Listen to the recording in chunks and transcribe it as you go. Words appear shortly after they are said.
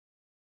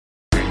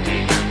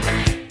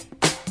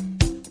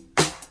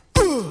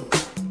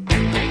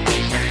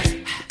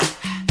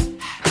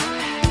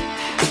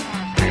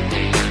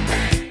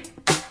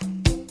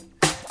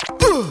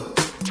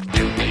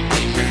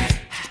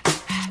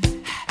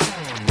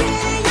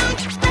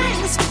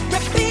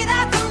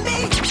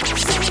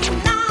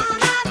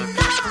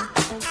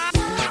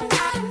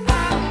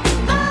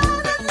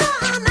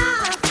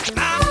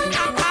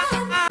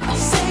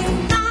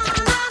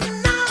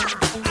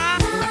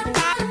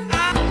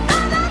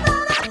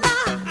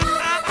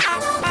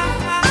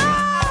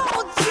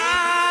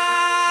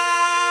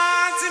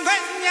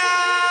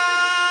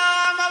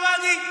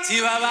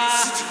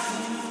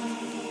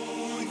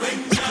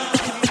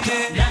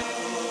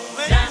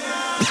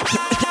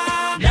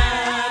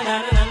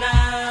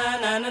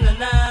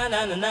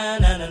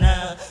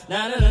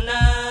na na na na.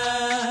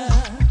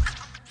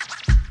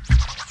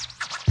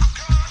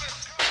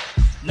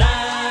 Na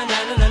na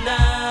na na na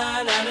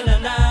na na na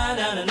na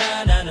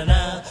na na na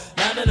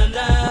na na na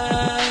na.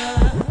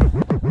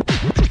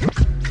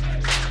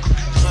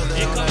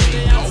 Here comes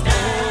the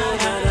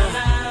outside. Na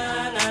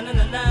na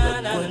na na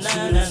na na na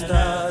na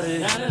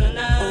na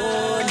na.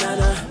 Oh na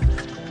na,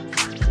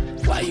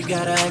 why you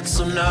gotta act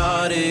so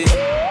naughty?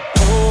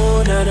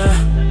 Oh na na,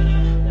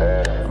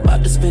 I'm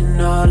about to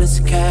spend all this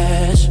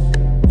cash.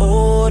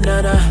 Oh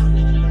na na,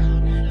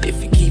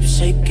 if you keep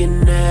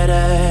shaking that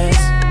ass.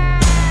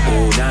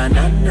 Oh na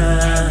na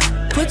na,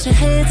 put your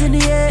hands in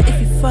the air if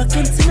you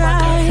fucking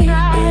tonight.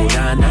 Oh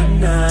na na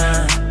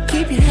na,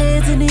 keep your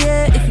hands in the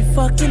air if you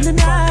fucking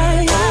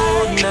tonight.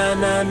 Oh na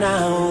na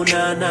na, oh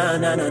na na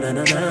na na na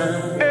na na.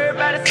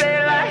 Everybody say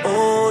it like.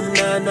 Oh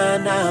na na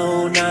na,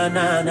 oh na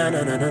na na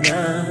na na na na.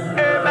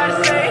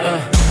 Everybody say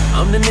it.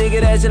 I'm the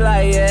nigga that you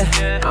like,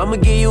 yeah. I'ma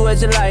give you what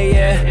you like,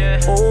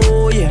 yeah.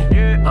 Oh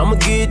yeah, I'ma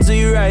give it to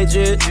you right,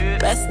 yeah.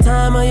 Best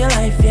time of your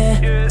life,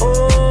 yeah.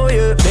 Oh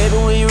yeah, baby,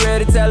 when you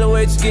ready, tell the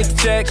waitress get the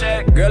check.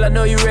 Girl, I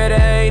know you ready,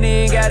 I ain't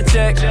even gotta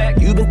check.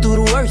 You been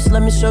through the worst,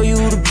 let me show you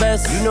the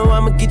best. You know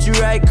I'ma get you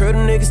right, curl the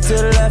niggas to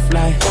the left,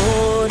 like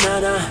oh na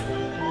na.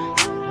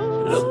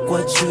 Look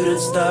what you done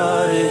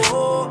started.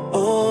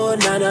 Oh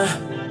na na,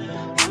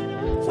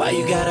 why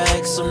you gotta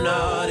act so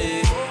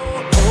naughty?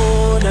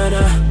 Oh na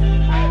na,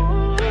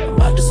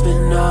 about to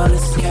spend all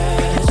this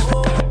cash.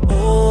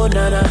 Oh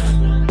na na,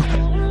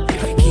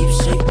 if you keep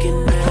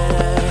shaking that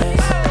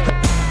ass.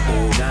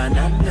 Oh na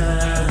na na,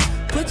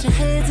 put your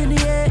hands in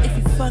the air if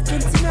you fucking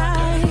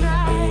tonight.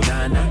 Oh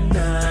na na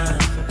na,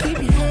 keep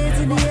your hands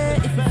in the air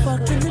if you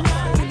fucking tonight.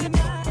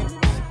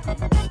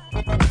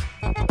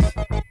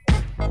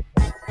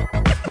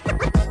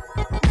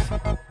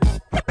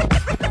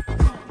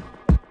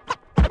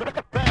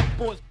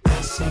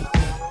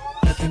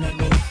 Looking at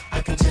me,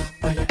 I can tell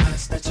by your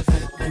eyes that you're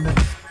feeling me,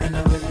 and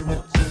I really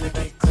want you to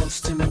get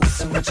close to me.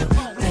 So would you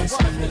dance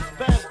with me,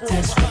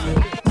 dance with me?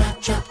 My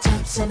drop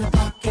tops in the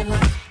parking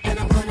lot, and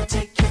I'm gonna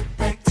take you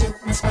back to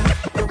my spot.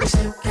 But we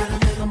still got a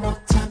little more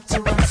time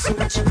to run. So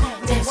would you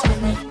dance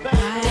with me,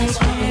 dance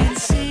with me? I can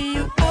see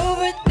you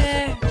over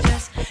there,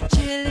 just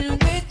chilling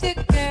with your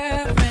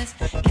girlfriends.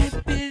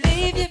 Can't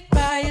believe you're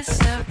by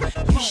yourself.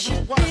 You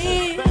should be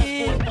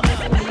here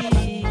with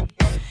me,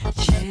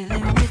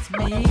 chilling with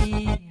me,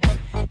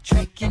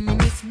 drinking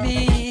with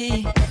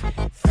me,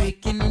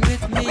 freaking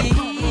with me.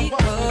 Oh,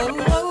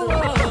 oh,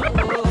 oh,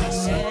 oh,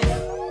 yeah.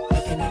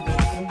 Looking at me,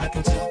 I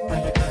can tell by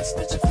your eyes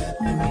that you're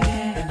feeling me,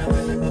 and I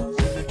really want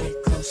you to get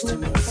close to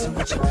me. So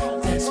would you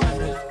dance with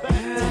me,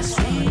 dance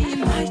with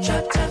me? My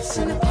drop tops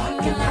in the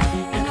parking lot,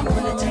 and I'm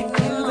gonna take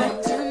you back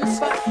to my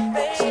spot,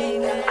 baby.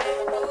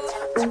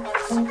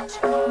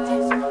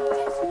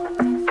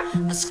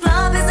 A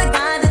scrub is a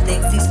guy that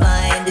thinks he's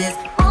fine, is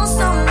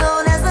also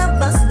known as a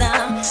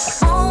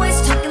buster. Always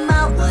talking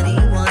about what he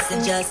wants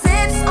and just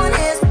sits on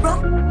his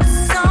broke.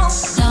 So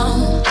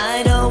no,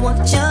 I don't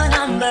want your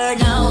number,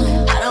 no.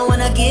 I don't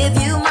wanna give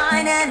you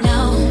mine, and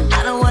no,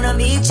 I don't wanna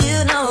meet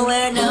you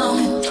nowhere,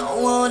 no.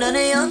 Don't want none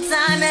of your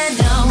time, and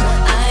no,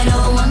 I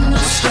don't want no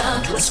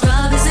scrub. A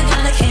scrub is a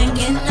guy that can't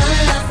get no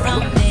love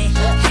from me.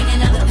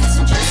 Hanging out the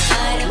passenger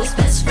side, it was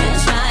best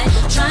friends, right?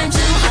 Trying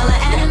to holler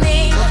at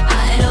me.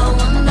 I don't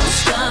want no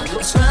scrub.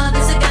 A scrub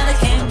is a guy that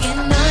can't get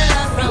no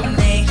love from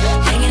me.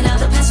 Hanging out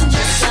the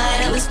passenger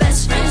side, it was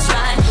best friends,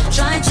 right?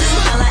 Trying to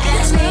holler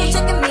at me.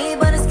 Checking me,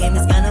 but his game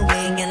is kinda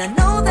weak, and I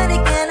know that he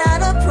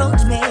cannot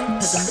approach me.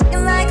 Cause I'm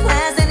looking like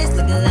class and he's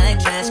looking like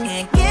trash.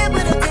 Can't get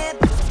with a tip.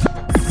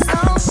 So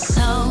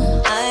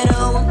no, I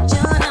don't want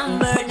your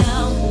number, no.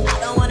 I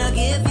don't wanna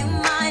give you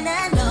mine,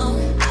 and no,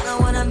 I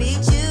don't wanna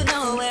meet you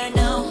nowhere,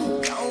 no.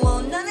 Don't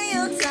want none of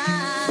your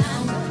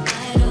time.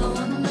 I don't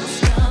want no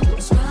scrub.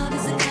 A scrub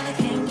is a guy that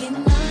can't get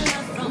no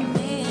love from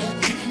me.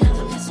 Hanging out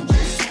the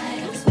passenger side,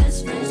 it was best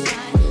friends,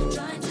 right?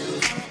 Trying to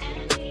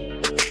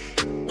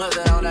What's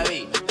that on that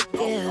beat?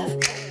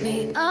 give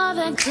me all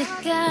that you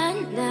got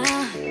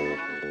now.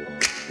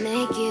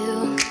 Make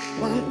you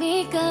want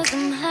me cause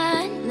I'm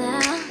hot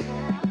now.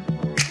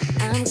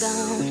 I'm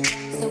gone,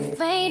 so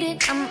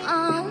faded, I'm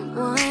on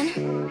one.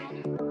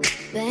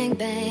 Bang,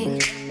 bang,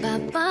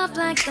 pop off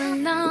like a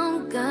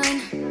long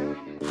gun.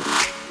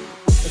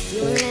 If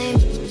you ain't lame,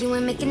 you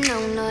ain't making no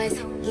noise.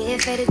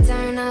 Get faded,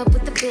 turn up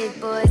with the big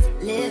boys.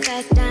 Live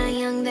fast, die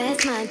young,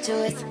 that's my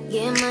choice.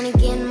 Get money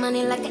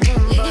like an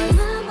invoice.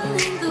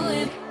 Make the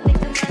whip,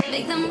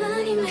 make the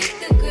money, make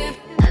the grip.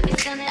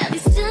 I be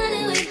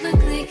stunning with my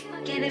click.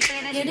 Get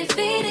it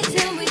faded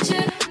till we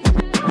trip.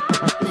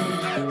 Man,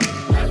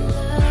 I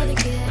love to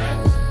get on.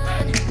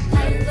 I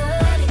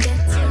love to get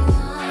to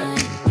one.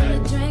 When the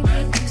drink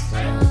get too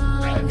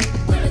strong,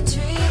 when the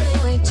tree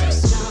way too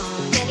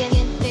strong. Get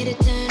faded,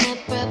 turn up,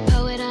 rub,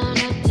 pull it on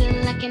up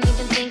till I can't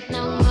even think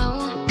no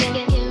more. Get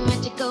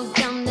ready to go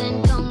dumb, then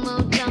go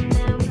more dumb.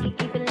 Then we can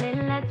keep it lit,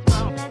 let's go,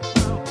 let's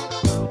go.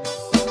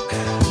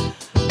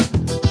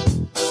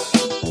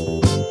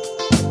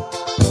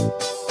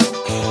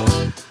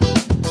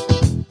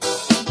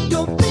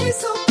 Don't be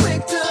so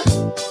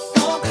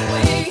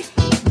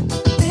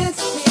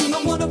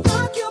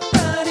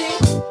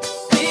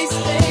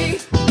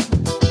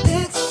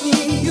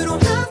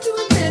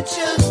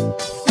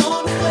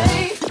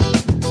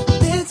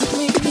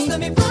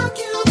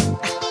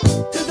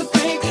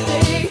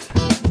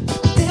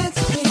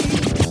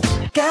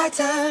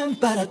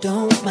I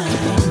don't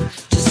mind.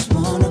 Just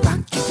wanna rock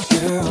you,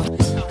 girl.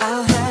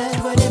 I'll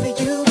have whatever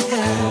you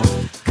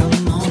have.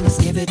 Come on, let's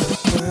give it a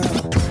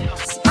whirl.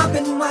 See, I've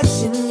been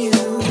watching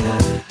you.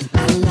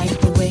 I like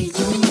the way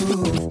you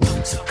move.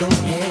 So go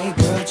ahead,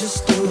 girl,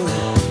 just do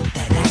it.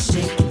 That ass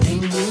shaking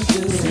thing you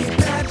do. See,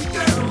 grab your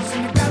girls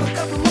and grab a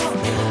couple more.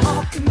 And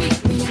all can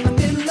meet me in the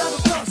middle of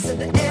a floor. So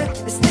the air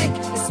is thick,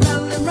 it's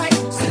smelling right.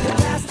 So you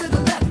pass to the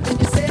left and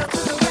you sail to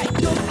the right.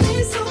 Don't be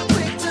so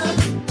quick to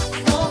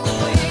walk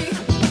away.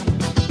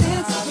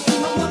 Dance with me,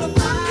 I wanna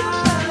rock your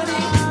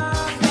body.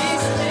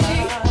 Please stay.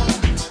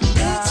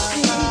 Let's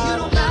see, you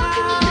don't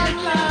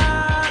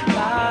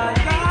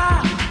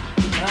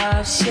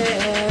My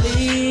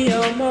Shelly,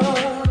 you're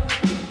more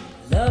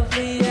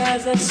lovely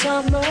as a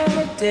summer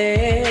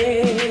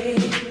day.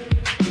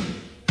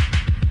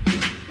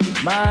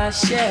 My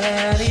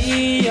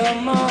Shelly,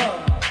 you're more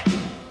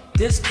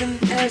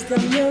distant as the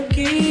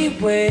Milky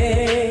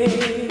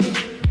Way.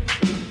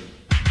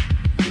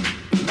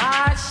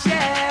 My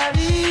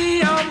Shelly,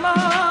 you're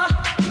more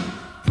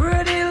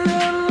pretty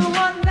little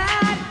one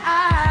that I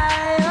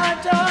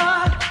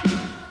adore.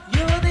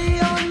 You're the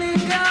only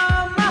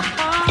girl my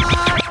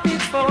heart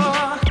beats for.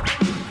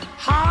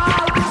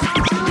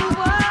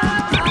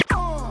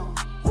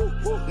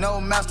 No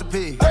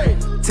masterpiece.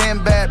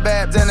 10 bad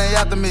babs and they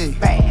after me.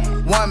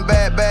 One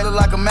bad look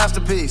like a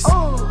masterpiece.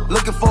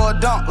 Looking for a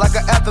dunk like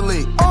an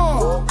athlete.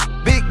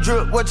 Big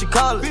drip, what you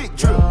call it? Big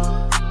drip.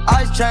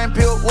 Ice chain,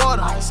 peeled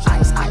water. Ice.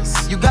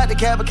 You got the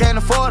cab, but can't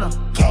afford them.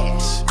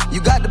 Cash. You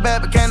got the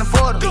bad, but can't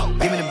afford them.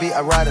 Give me the beat,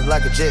 I ride it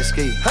like a jet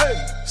ski. Hey.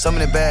 Some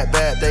of the bad,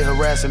 they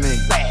harassing me.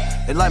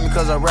 They like me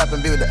cause I rap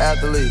and be with the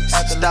athletes.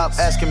 Stop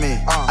asking me,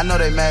 I know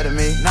they mad at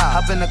me.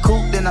 Hop in the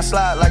coupe, then I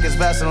slide like it's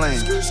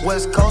Vaseline.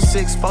 West Coast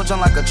 6, poach on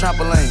like a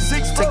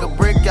trampoline. Take a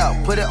brick out,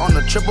 put it on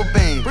the triple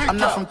beam. I'm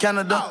not from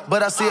Canada,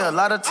 but I see a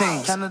lot of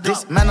teams.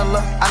 Dismantle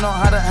her, I know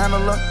how to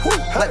handle her.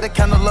 Light the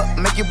candle up,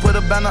 make you put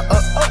a banner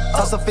up.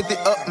 Toss a 50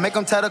 up, make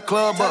them tie the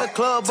club up.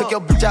 Took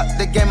your bitch out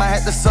the game, I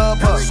had to sub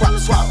her.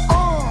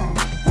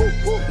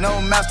 No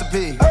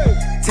masterpiece.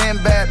 10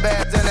 bad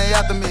babs and they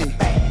after me.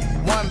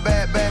 One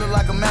bad look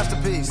like a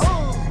masterpiece.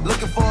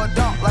 Looking for a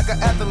dunk like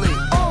an athlete.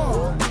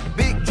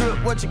 Big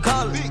drip, what you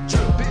call it? Big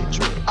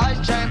drip. Ice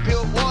chain,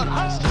 peeled water.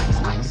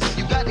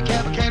 You got the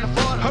cab, but can't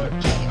afford it.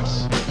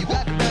 You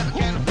got the bad, but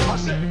can't afford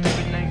it.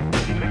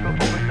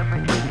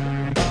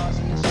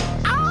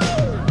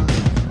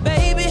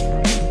 Baby,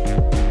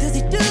 does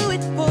he do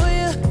it for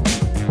you?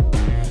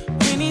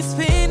 When he's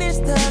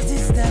finished, does he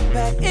step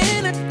back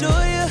and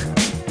adore you?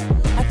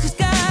 I just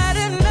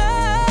gotta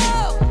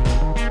know,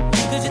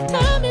 'cause your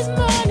time is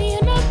money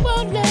and I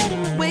won't let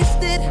him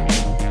waste it.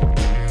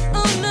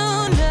 Oh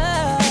no,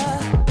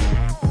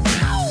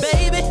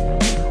 baby,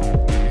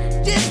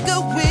 just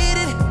go with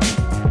it.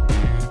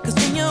 'Cause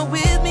when you're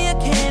with me, I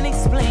can't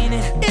explain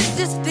it. It's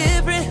just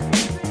different.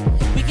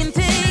 We can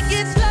take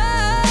it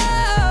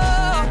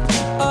slow,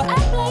 or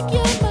act like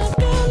you're my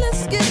girl. Let's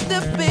skip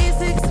the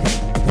basics.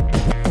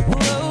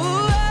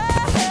 Whoa,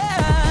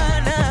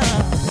 now.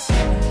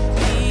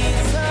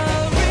 He's so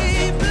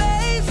replaceable.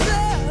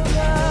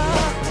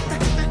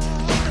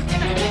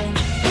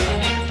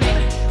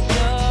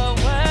 Your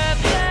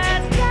words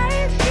that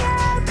taste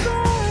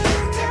good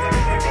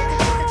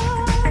enough.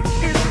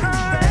 It's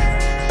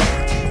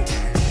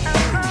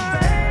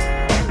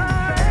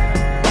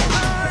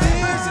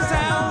This is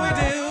how we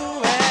do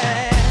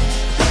it.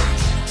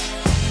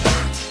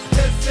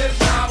 This is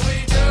how we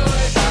do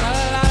it. La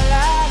la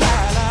la la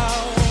la.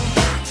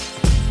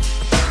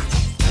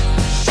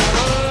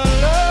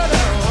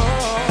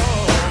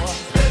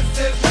 This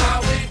is how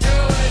we do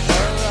it.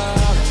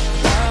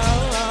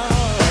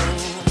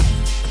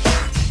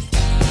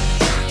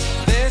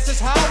 This is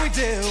how we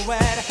do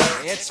it.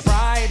 It's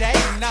Friday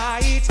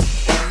night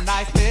and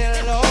I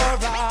feel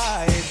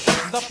alright.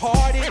 The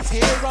party's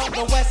here on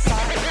the west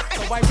side,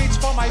 so I reach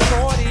for my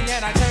 40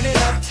 and I turn it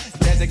up.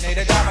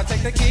 Designated driver,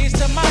 take the keys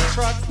to my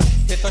truck.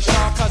 Hit the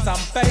shop 'cause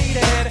I'm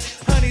faded.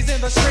 Honey's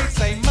in the streets,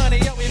 say money,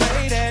 yeah, we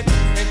made it.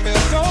 It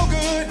feels so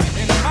good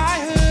in my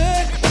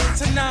hood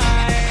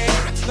tonight.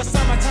 The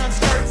summertime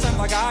skirts and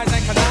the guys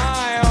ain't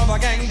canine. All the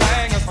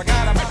gangbangers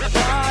forgot about the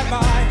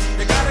drive-by.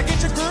 You gotta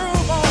get your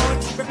groove on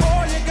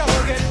before you go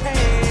get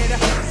paid.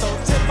 So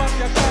tip up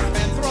your cup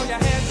and throw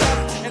your hands up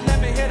and let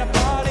me hit a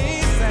party.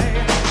 Say,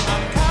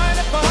 I'm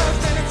kinda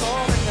buzzed and it's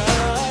all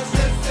because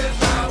this is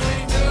how we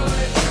do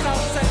it.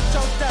 South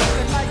Central does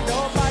it like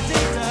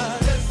nobody does.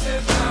 This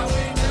is how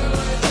we do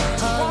it.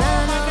 To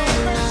all my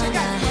neighbors, you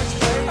got much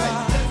flavor.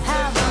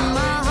 Half of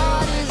my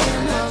heart is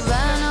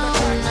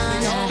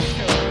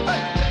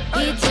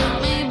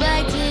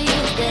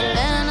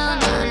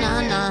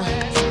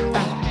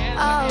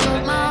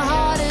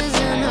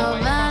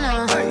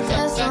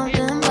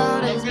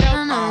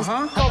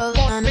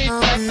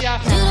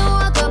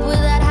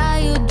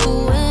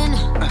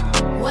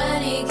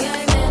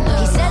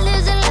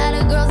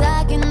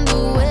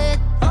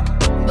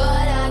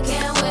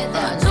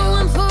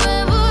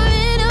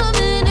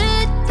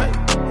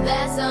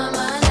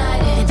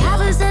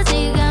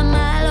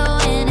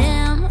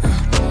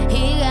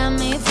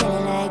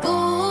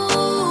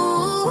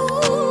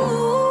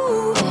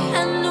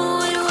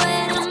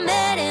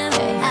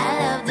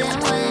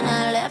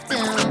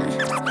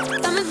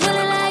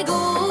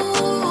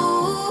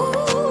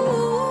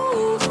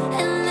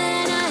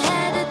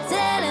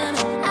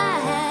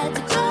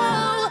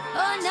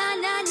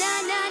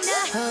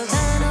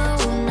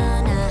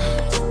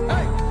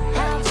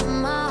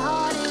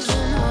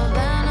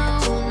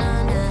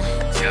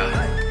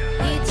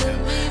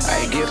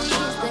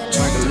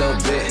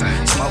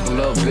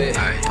little bit,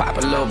 pop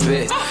a little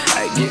bit.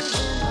 Hey, get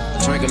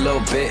drink a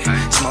little bit,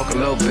 smoke a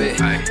little bit,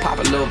 pop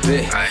a little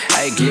bit.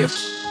 Hey, give.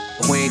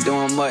 We ain't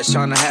doing much,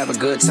 tryna have a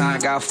good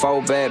time. Got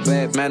 4 bad,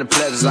 man, the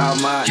pleasure's all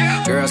mine.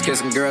 Girls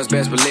kissing girls,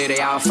 best believe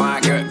they all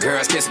fine.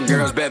 Girls kissing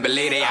girls, best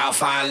believe they all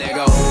fine. Let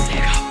go.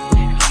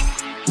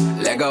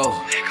 Let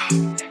go.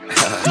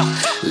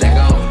 Let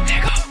go.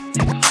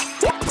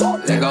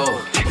 Let go.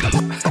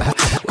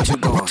 What you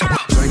doing?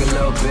 Drink a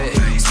little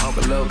bit, smoke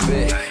a little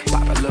bit,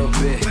 pop a little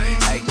bit.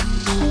 Hey,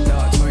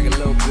 dog, drink a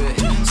little bit,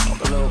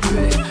 smoke a little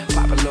bit,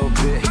 pop a little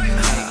bit.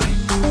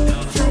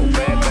 4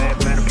 bad,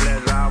 man, the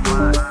pleasure's all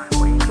mine.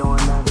 We ain't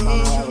doing nothing,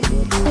 tryna have a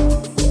good time.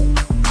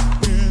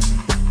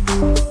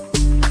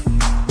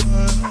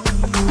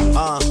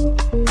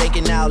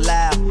 Thinking out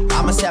loud.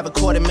 I must have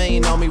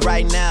 $250,000 on me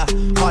right now.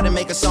 Hard to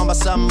make a song about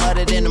something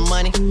other than the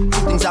money. 2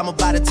 things I'm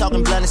about to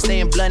talking blunt and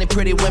staying blunt.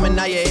 Pretty women,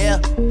 are you here?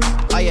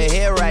 Are you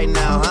here right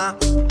now, huh?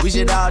 We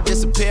should all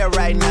disappear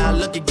right now.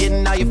 Look, you're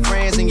getting all your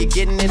friends and you're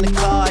getting in the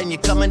car and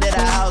you're coming to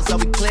the house. Are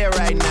we clear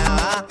right now,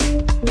 huh?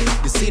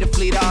 You see the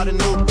fleet, all the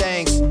new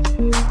things.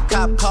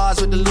 Cop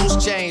cars with the loose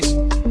change.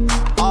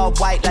 All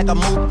white like a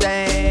mood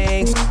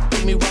things.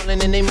 Keep me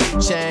rolling and they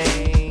mood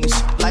change.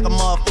 Like a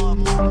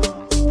motherfucker.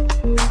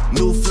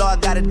 New floor, I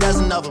got a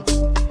dozen of them.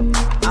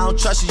 I don't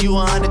trust you, you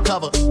are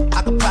undercover.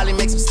 I could probably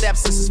make some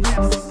steps and some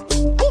steps.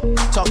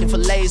 Talking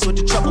fillets with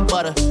the truffle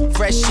butter.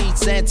 Fresh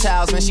sheets and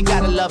towels, man, she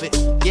gotta love it.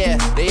 Yeah,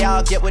 they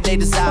all get what they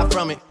desire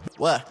from it.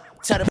 What?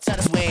 Tell them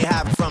we ain't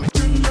hiding from it.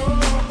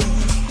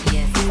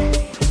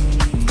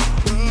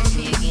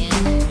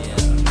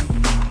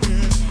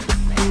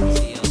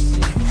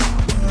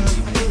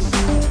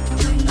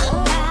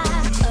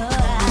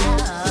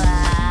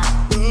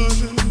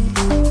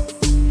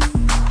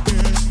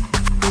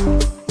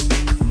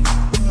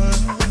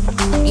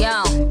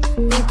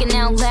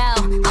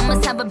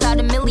 About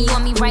 $1 million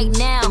on me right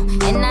now.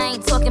 And I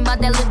ain't talking about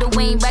that Lil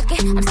Wayne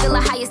record. I'm still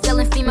a highest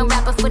selling female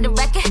rapper for the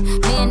record.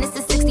 Man, this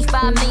is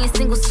 65 million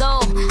single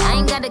soul. I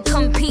ain't gotta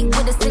compete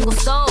with a single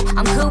soul.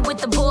 I'm good with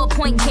the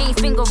ballpoint game,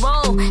 finger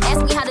roll.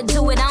 Ask me how to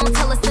do it, I don't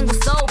tell a single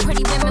soul.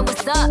 Pretty women,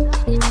 what's up?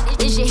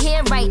 Is your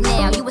hair right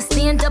now? You a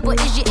stand up or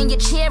is you in your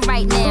chair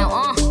right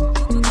now?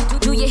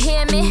 Do you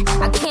hear me?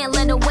 I can't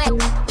let a wet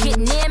get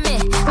near me.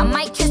 I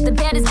might kiss the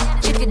baddest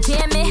bitch if you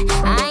dare me.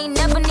 I ain't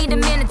never need a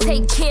man to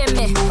take care of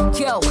me.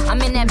 Yo,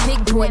 I'm in that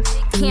big boy,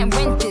 can't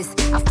rent this.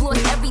 I floss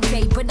every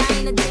day, but I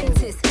ain't a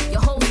dentist.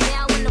 Your whole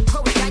style and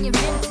approach I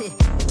invented.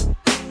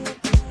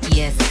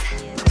 Yes,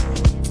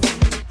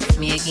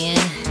 me again.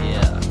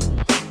 Yeah,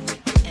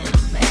 and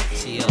I'm back.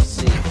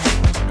 TLC,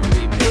 the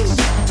remix.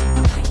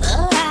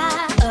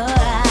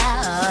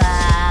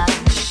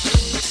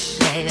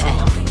 Baby.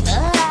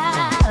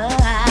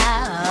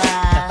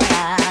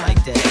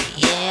 Like that.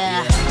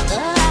 Yeah.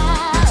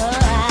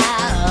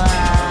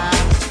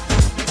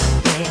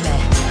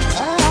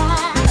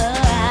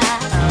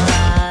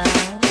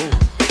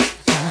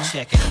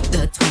 Check it.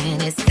 The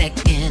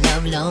 22nd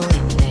of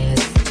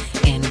loneliness,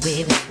 and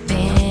we've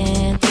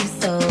been through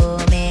so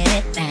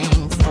many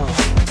things.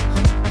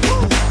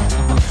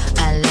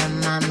 I love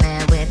my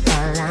man with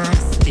all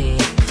honesty,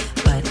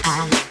 but I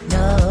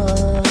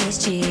know he's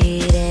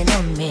cheating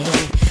on me.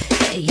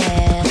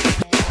 Yeah.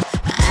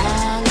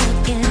 I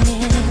look in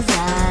his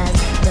eyes,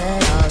 but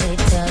all he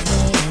tells me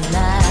is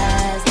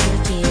lies to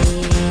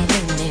keep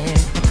him near.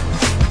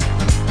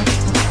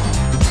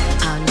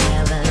 I'll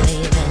never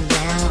leave him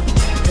down,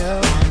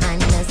 though I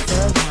might mess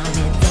around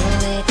and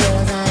only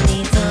 'cause I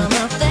need some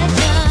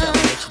affection.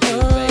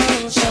 Oh,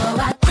 so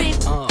I creep,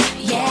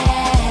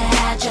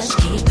 yeah, just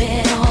keep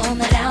it on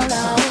the down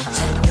low,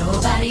 so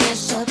nobody is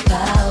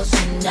supposed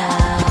to know.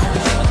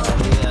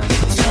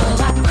 So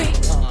I creep,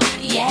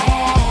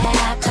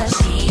 yeah, 'cause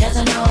he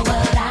doesn't know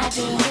what I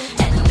do,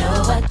 and no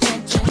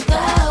attention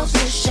goes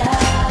to show.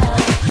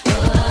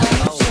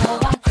 So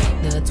I creep.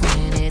 The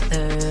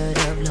 23rd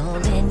of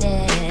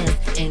loneliness,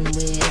 and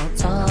we don't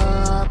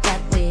talk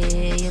like we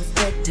used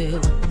to do.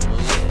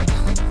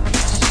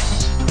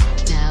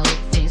 Now it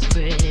seems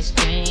pretty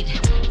strange,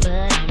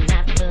 but I'm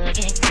not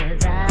looking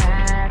 'cause I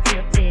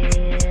still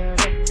feel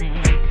the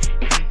same.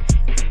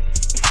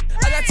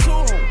 I got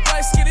 2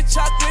 white skinny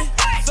chocolate.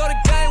 Throw the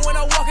game when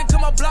I walk into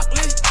my block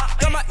list.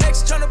 Got my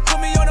ex tryna put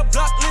me on a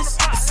block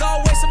list. It's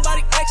always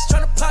somebody ex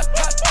tryna pop.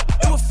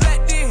 Do a flat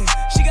then,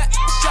 she got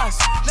shots.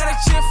 Now they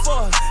cheer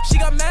for her. She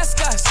got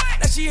mascots.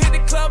 Now she hit the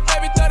club,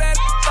 baby, throw that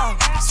out.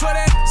 Swear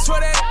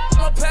that,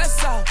 I'ma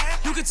pass out.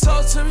 You can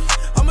talk to me,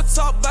 I'ma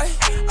talk, babe.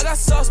 I got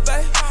sauce,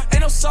 babe.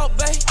 Ain't no salt,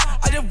 babe.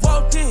 I just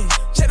walked in,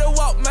 check the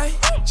walk, man.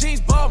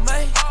 Jeans ball,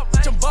 man.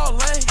 Jump ball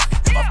lane.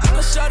 If I fuck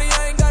a shawty,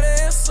 I ain't got an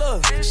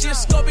answer. She a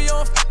Scorpio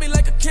and fuck me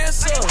like a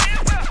cancer.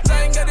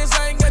 I ain't got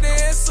the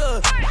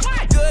answer.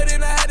 Good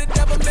and I had to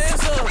dap a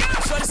man's up.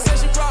 Shorty said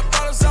she rock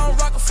bottles, I don't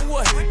rock it for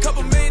what?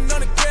 Couple million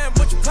on the gram,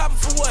 but you poppin'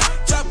 for what?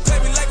 Drop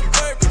baby like a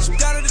bird, but you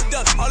down to the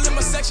duck. All in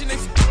my section, they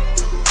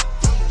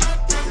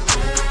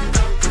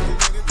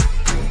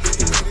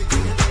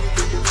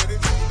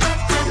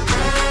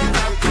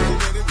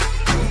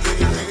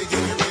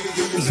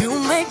You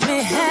make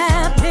me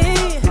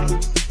happy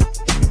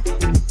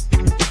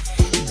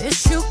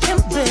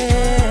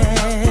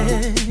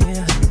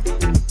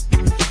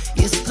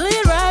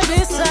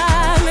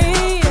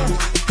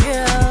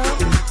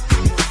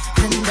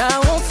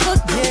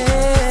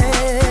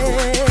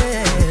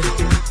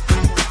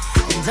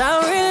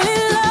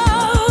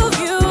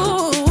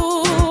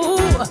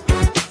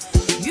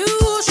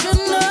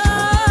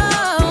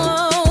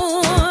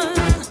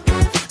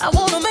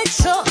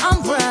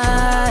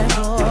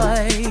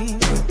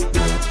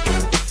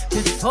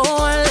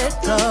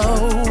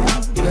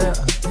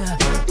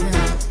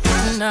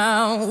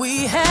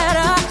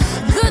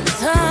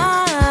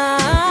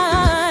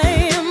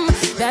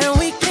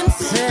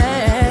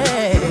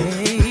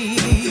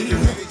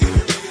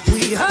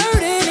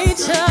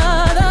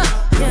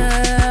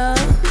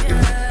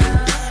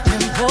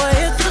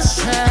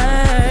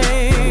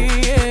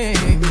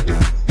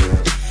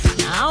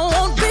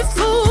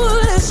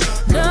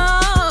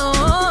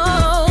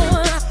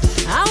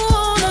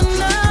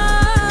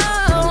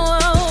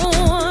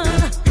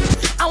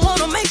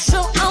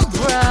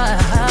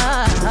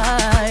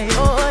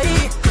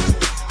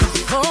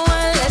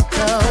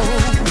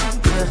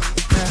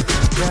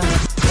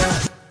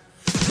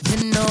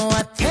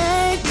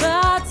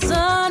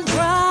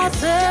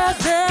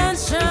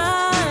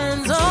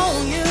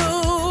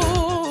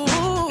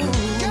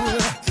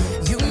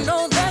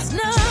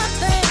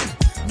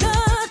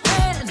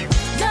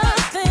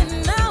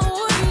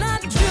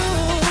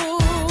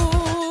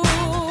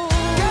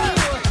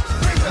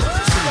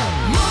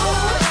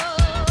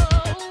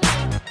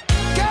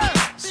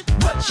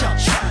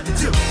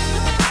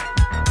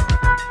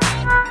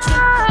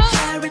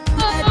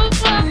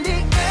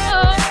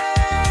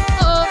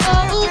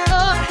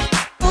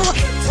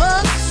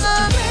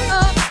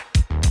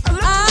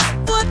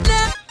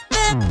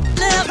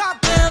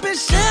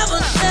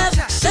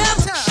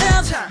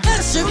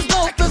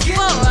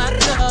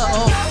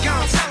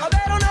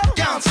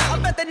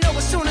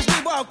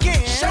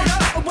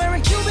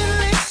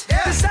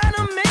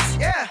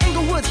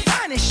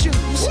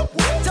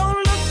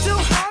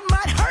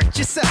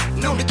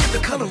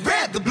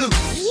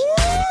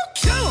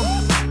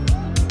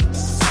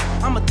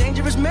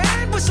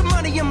with some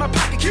money in my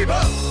pocket. Keep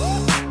up.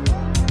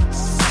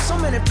 So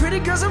many pretty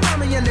girls around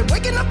me and they're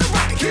waking up the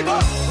rocket. Keep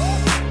up.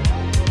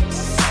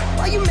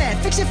 Why you mad?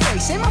 Fix your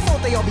face. Ain't my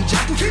fault they all be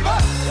jacking. Keep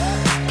up.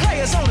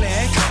 Players only.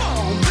 Come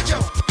on, put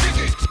your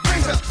pinky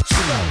rings up to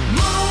the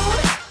moon.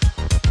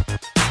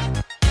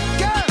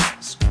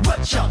 Girls, what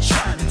y'all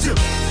trying to do?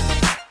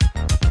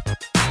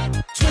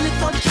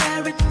 24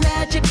 karat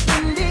magic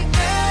in the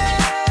air.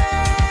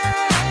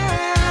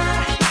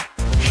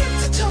 Head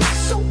to toe,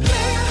 so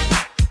clear.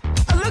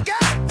 Look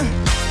out.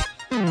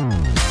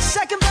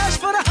 Second verse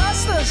for the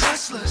hustlers,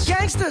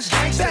 gangsters,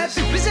 bad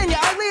bitches and your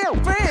ugly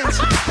friends.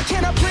 I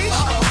cannot preach,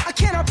 I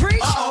cannot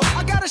preach.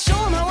 I gotta show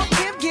them how I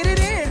can get it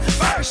in.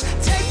 First,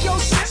 take your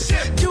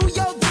sip, do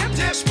your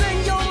dip,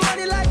 spend your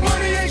money like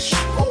money ain't shit.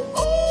 Ooh,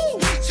 ooh,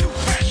 we too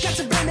fresh. Got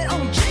to blame it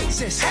on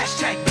Jesus.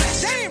 Hashtag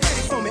blessed. They ain't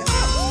ready for me.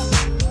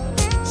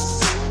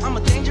 I'm a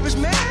dangerous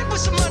man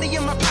with some money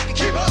in my pocket.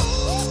 Keep up.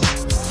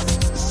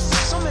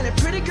 So many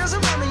pretty girls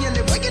around me and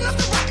they're waking up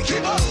the rocket.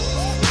 Keep up.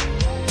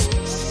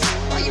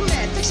 Why you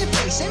mad? Fix your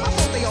face. Ain't my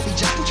fault they all be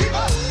jacking. Keep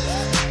up.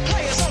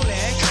 Players only.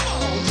 Come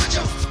on, put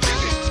your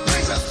pinky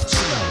rings up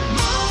to the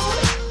moon.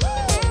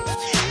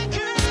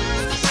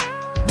 Girls,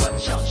 what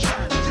y'all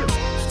trying to do?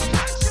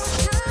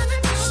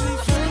 See,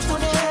 friends for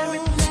the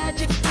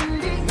magic in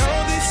the Know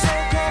these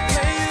so-called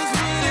players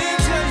really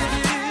tell you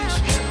this.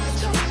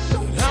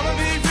 But I'ma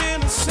be real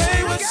and say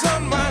what's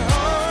on my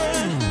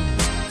heart.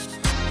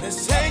 Let's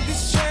take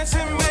this chance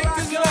and make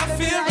this life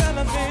feel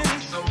relevant.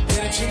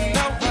 Didn't you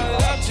know I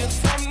loved you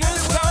from the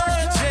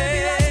start,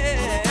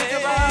 yeah. Think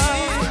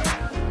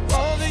about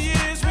all the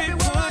years we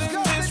put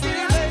in this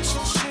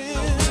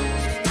relationship.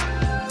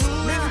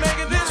 We've made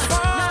it this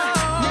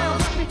far.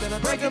 Then I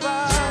think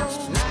about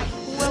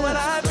where would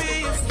I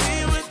be if we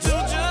were to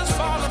just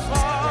fall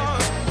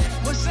apart?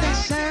 What's that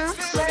sound?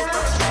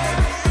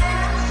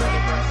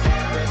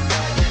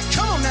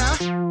 Come on now.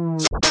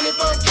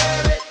 24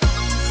 karat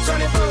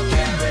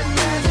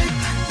magic.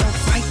 Don't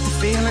fight the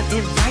feeling,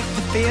 invite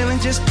the feeling.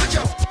 Just put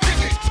your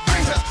pinky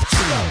rings up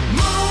to the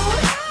moon.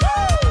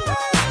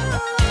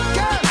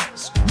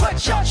 Girls, what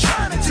y'all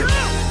trying to do?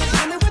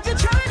 Tell me what you're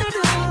trying to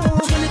do.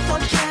 24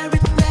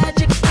 karat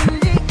magic in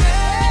the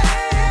air.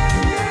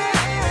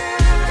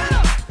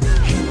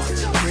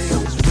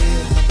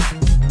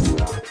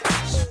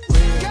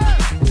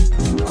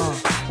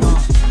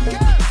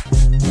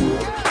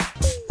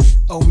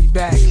 Oh, we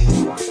back.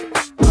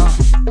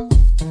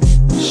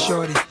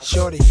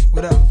 Shorty,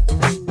 what up?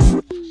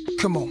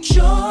 Come on.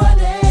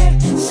 Shorty,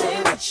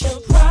 say what's your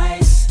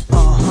price?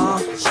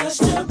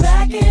 Just to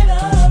back it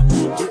up,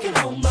 you can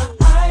hold my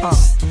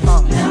eyes.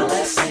 Now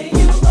let's say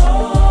you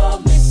owe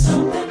me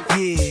something.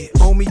 Yeah,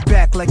 owe me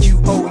back like you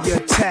owe your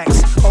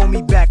tax. Owe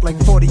me back like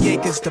 40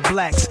 acres to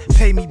blacks.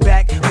 Pay me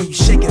back when you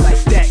shake it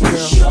like that, girl.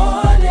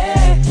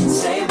 Shorty,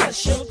 say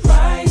what's your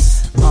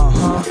price?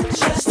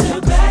 Just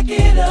to back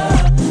it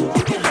up,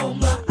 you can hold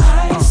my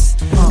eyes.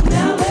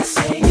 Now let's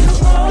say you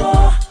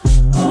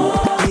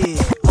Yeah,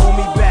 owe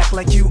me back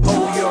like you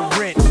owe your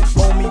rent.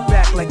 Owe me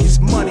back like it's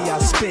money I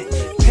spent.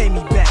 Pay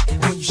me back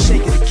when you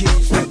shake it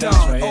again.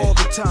 Done all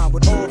the time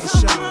with all the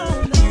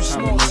shine. You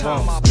small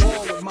time, I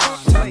ball with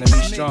mine. Time to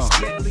be strong.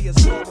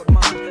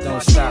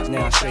 Don't stop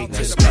now, straight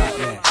to the top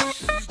now.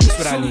 That's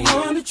what I need.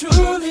 Someone to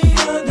truly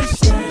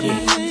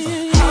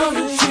understand how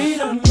to treat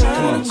a man.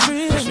 Come on,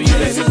 that's for you,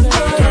 baby.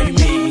 Girl, you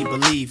made me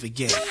believe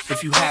again.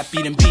 If you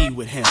happy, then be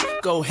with him.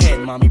 Go ahead,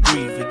 mommy,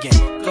 breathe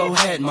again. Go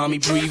ahead, mommy,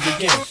 breathe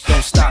again.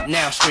 Don't stop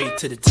now, straight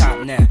to the top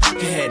now. Go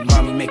ahead,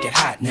 mommy, make it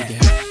hot now.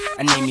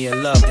 I need me a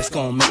love that's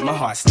gonna make my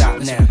heart stop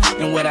now.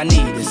 And what I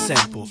need is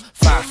simple.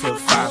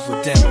 5'5"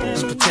 with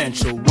dimples,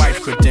 potential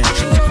wife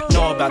credentials.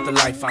 Know about the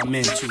life I'm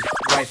into,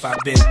 life I've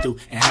been through,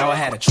 and how I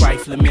had a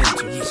trifling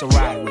mental. So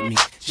ride with me,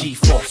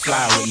 G4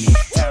 fly with me.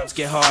 Times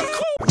get hard,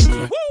 with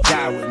me,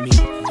 die with me.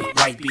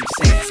 White beat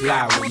saints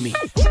lie with me.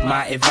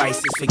 My advice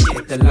is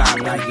forget the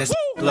limelight. Let's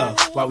love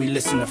while we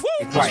listen to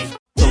right.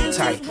 So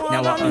tight,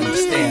 now I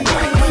understand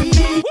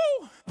life.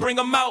 Bring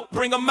 'em out,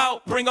 bring 'em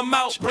out, bring 'em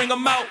out, bring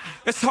 'em out.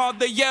 It's hard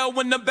to yell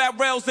when the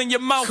barrel's in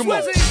your mouth. Come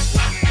on.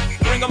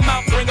 Bring 'em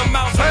out, bring 'em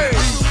out. Hey.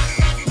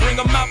 Bring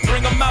 'em out,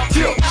 bring 'em out.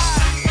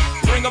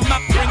 Bring 'em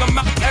out, bring 'em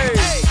out.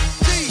 Hey.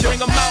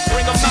 Bring 'em out,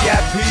 bring 'em out.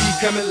 VIP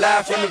coming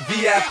live from the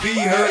VIP.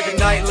 Heard the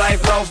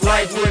nightlife, lost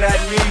life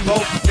without me.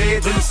 Most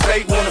feds in the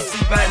state wanna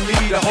see by me.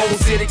 The whole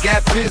city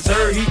got pissed,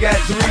 heard he got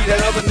 3.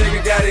 That other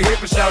nigga got a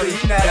hip and shouted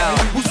he not out.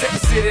 Who set the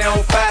city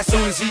on fire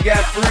soon as he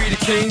got free? The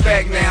king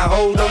back now.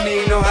 Hold don't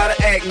even know how to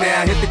act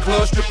now. Hit the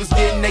club, strippers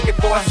getting naked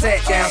before I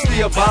sat down.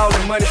 Still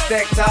ballin', money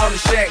stacked tall in the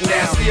shack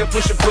now. Still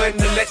push a button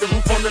to let the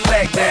roof on the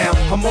lag down.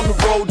 I'm on the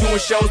road doing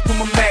shows, put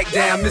my Mac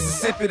down.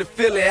 Mississippi to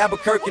Philly,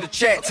 Albuquerque to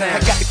Chat Town. I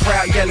got the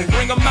crowd yelling.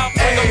 Bring 'em out,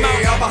 bring 'em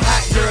out. All my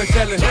hot girls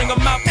yelling. Bring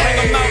 'em out, bring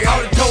 'em out.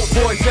 All the dope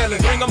boys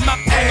yelling. Bring 'em out,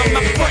 bring 'em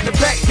out. Front the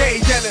back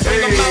gate yelling.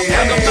 Bring 'em out,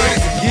 bring 'em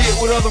out. Yeah,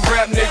 with other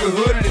rap niggas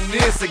hooded than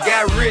this. I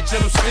got rich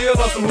and I'm still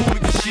on some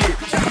hooligan shit.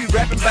 You be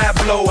rapping by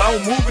blow, I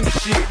don't moving the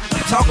shit.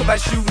 You talk about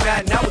shooting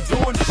out, now we're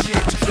doing the shit.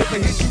 If I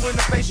hit you in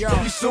the face, you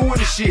gon' be suing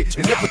the shit.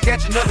 And if I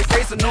catch another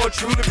case, I know it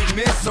truly be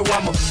missed. So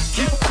I'ma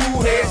keep a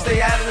cool head,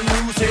 stay out of the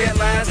news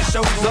headlines, and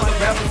show these other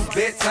rappers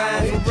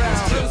bedtime.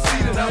 Still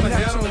see that I'm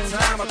ahead of the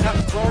time. I got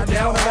to throw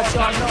down,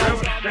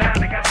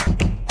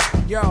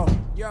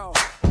 Yo,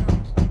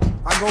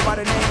 I go by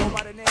the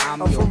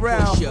name of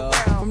Pharrell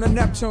from the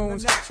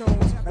Neptunes,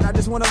 and I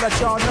just want to let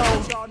y'all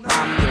know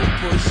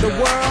the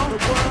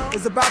world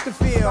is about to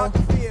feel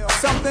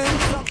something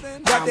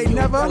that they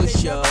never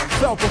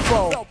felt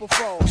before.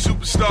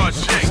 Superstar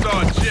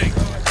Jake.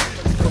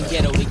 From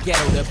ghetto to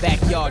ghetto, the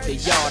backyard to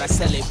yard, I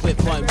sell it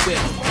whip on whip.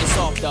 It's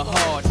off the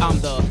hard, I'm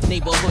the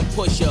neighborhood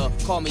pusher.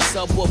 Call me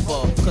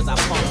subwoofer, cause I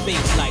pump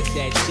bass like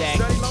that jack.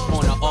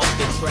 On or off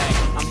the track,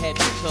 I'm heavy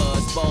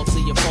cuz ball to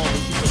your phone,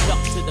 you push up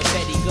to the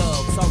Betty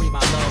Gov. Sorry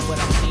my love, but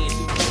I'm seeing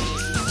you.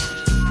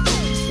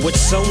 With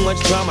so much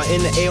drama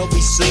in the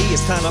LBC,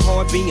 it's kinda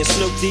hard being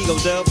Snoop D-O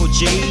Double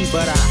G.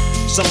 But I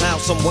somehow,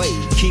 someway,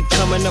 keep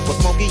coming up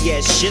with funky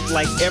ass shit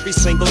like every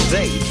single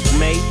day.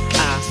 May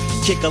I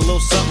kick a little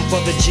something for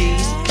the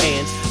G's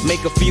and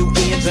make a few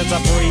ends as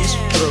I breeze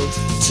through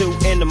 2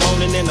 in the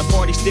morning and the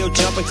party still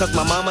jumping cause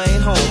my mama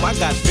ain't home. I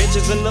got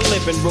bitches in the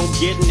living room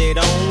getting it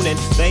on and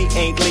they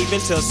ain't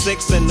leaving till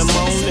 6 in the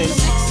morning.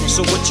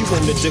 So what you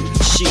wanna do?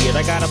 Shit,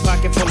 I got a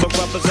pocket full of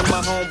rubbers and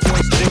my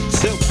homeboys do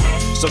too.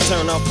 So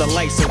turn off the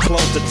lights and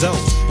close the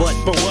doors.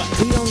 But what?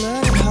 We don't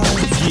love them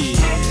hoes. Yeah.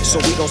 So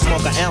we gon'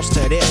 smoke an ounce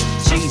to this.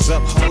 G's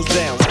up, hoes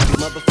down. You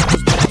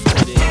motherfuckers bounce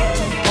with it.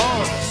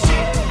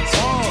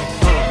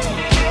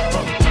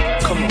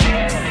 Come on.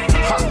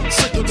 Hot,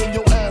 sicker than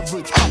your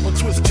average. Pop a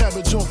twist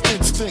cabbage off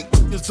instinct.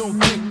 Niggas don't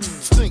think.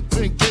 Stink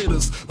pink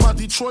gators. My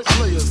Detroit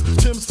players.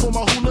 Tim's for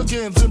my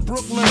hooligans in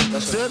Brooklyn.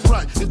 Dead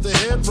right. If the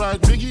head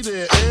right, Biggie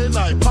there every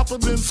night. Papa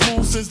been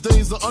smooth since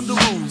days of under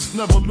rules.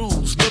 Never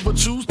lose, never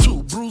choose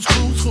to. Bruce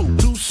Cruz who?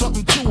 Do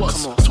something to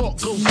us. Talk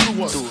go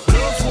through us.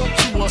 Girls want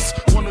to us.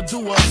 Wanna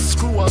do us.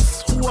 Screw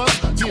us. Who us?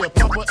 Yeah,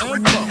 Papa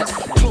and Puff.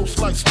 Close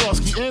like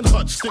Starsky and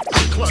Hutch. Stick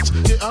to clutch.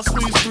 Yeah, I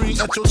squeeze 3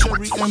 at your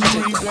cherry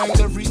M3. Bang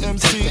every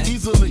MC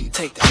easily.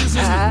 Take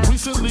that.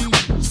 Recently,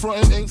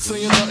 frontin' ain't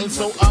saying nothing,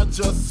 so I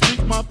just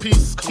speak my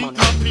peace. Keep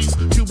my peace.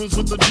 Cubans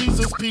with the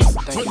Jesus peace.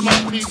 With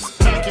my peace.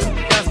 Packing,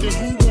 asking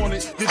who want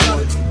it. They got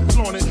it.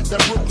 Flaunt it.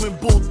 That Brooklyn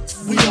bull.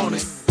 We on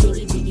it.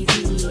 Biggie, biggie,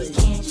 biggie,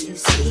 can't you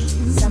see?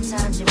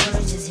 Sometimes your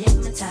words just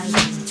hypnotize me.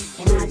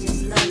 And I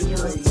just love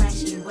your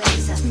flashy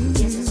ways.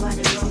 Guess that's why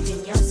they're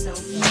broken, you're so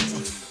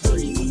easy.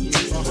 Biggie, biggie,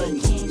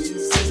 biggie, can't you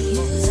see?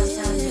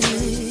 Sometimes your words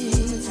just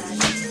hypnotize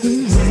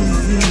me.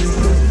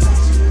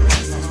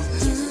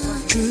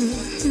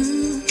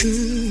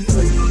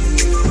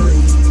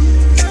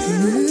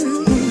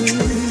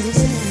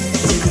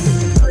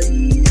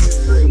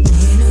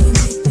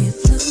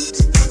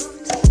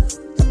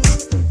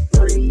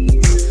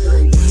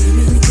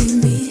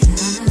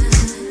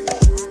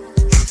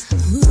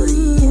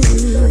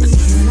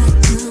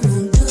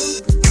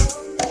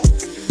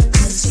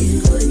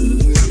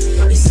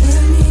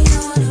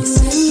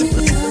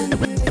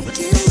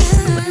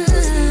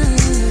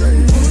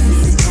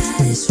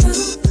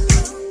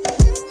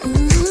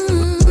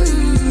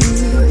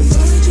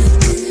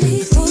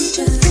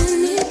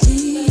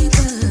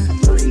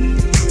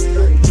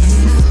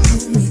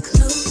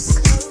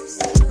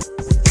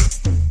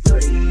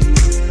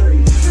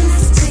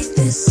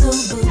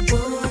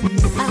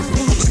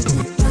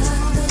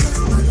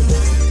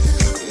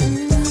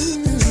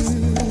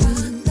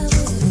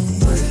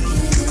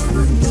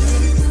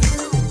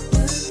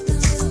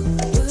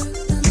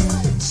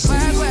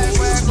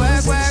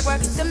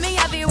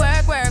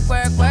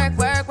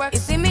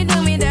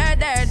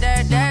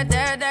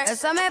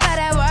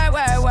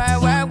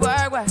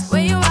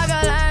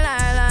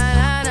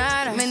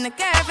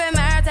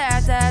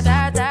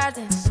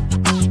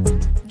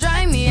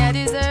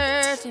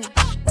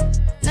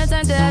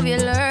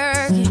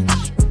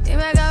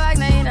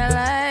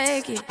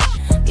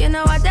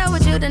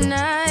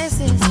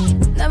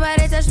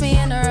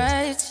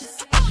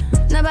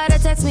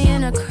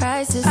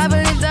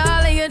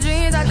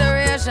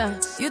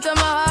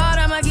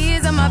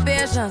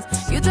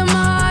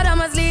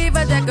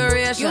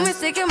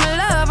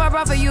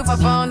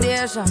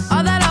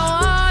 All that I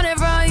wanted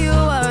from you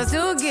was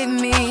to give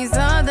me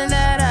something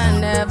that I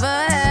never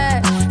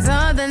had,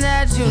 something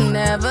that you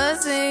never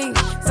seen,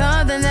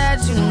 something that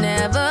you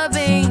never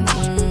been.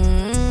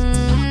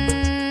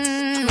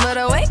 But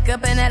I wake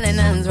up and hell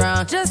nothing's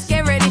wrong. Just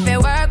get ready for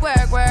work,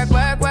 work, work,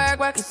 work, work,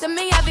 work. You see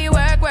me happy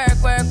work,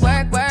 work, work,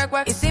 work, work,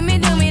 work. You see me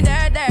do me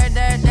dirt, dirt,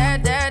 dirt,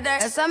 dirt, dirt, dirt.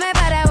 There's something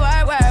about that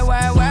work, work,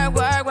 work, work,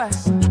 work, work.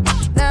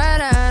 Na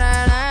na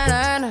na na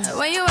na na.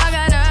 When you walk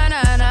out, na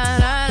na na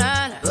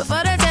na na.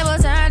 Before the table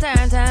turn,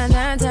 turn, turn,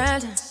 turn,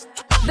 turn, turn.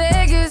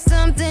 Beg you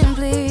something,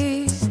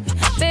 please.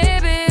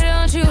 Baby,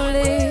 don't you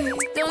leave.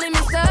 Don't leave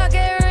me stuck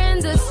here in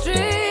the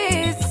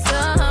streets.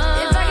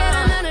 If I get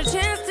another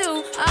chance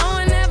to, I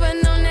will never,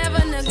 no,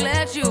 never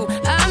neglect you.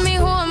 I mean,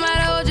 who am I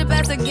to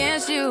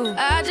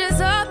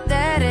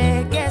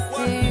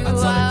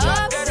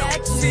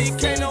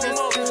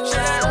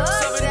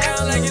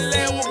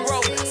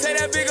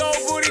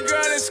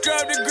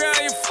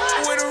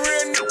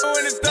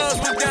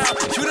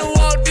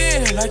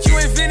it like you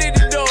invented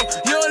the dough.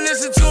 You don't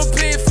listen to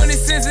opinion funny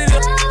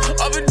sensitive.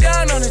 Up and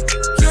down on it,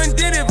 you ain't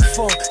did it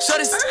before.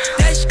 Show this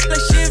that shit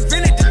like she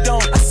invented the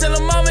dome. I sell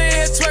her mama in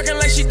here twerking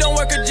like she don't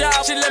work a job.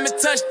 She let me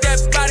touch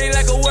that body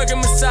like a working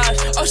massage.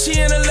 Oh, she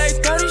in her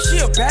late 30s, she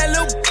a bad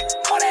little.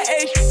 All that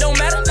age don't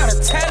matter, not a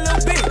tad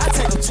little bit. I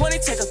take her 20,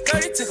 take her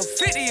 30, take her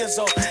 50 years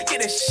old. Get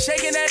her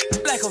shaking that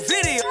like a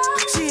video.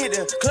 She hit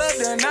the club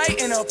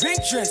tonight in her pink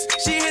dress.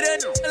 She hit her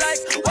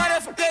like, why the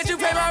fuck did you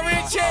pay my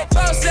rent check?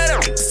 Bounce that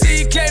up,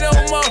 see you can't no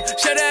more.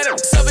 Shut that up,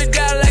 sub it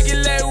down like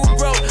your leg was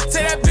broke.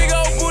 Take that big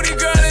old booty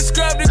girl and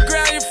scrub the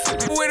ground. You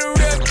f***ing with a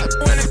real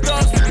when it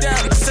throws me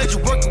down. I said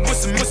you working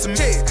with some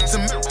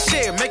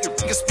shit, make a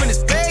nigga spin his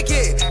bag,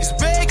 yeah. His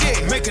bag,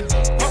 yeah. Make a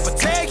pump a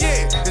tag,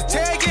 yeah. His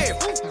tag, yeah.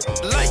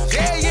 Like,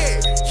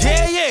 yeah.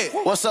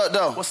 What's up,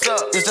 though? What's up?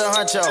 It's the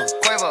Huncho.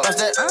 Quavo.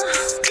 That's that.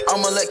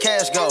 I'ma let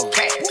cash go.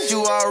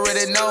 You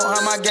already know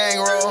how my gang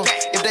roll.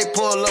 If they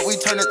pull up, we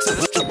turn it to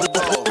the Super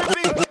Bowl.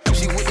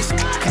 She with the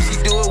stick, can she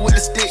do it with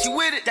the stick? She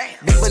with it.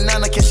 Big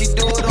banana, can she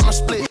do it on a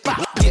split?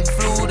 Get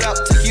flued out,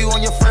 take you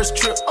on your first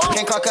trip.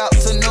 Can't clock out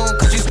to noon,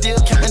 cause you still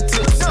counting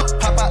tips.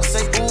 Pop out,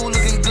 say, ooh,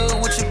 looking good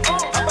with your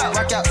pop out.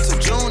 Rock out to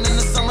June in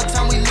the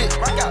summertime, we lit.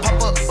 Rock out,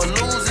 pop up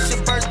balloons, it's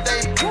your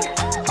birthday.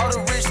 All the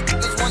rich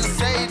niggas wanna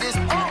say this.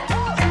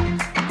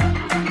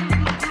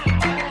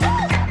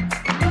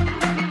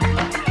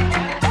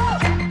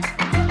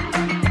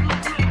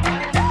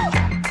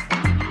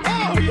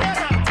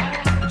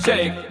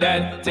 Shake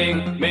that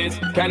thing, miss.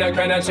 Can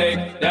I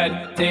shake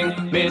that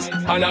thing, miss?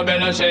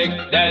 Annabella, shake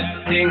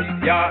that thing,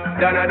 yeah.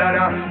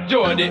 Donna,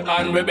 Jody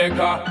and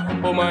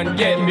Rebecca, woman,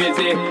 get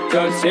busy.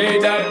 Just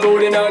shake that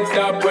booty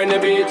non-stop when the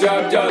beat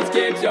drop. Just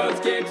keep.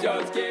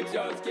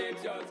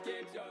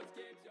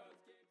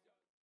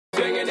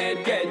 Swinging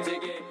it, get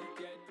jiggy.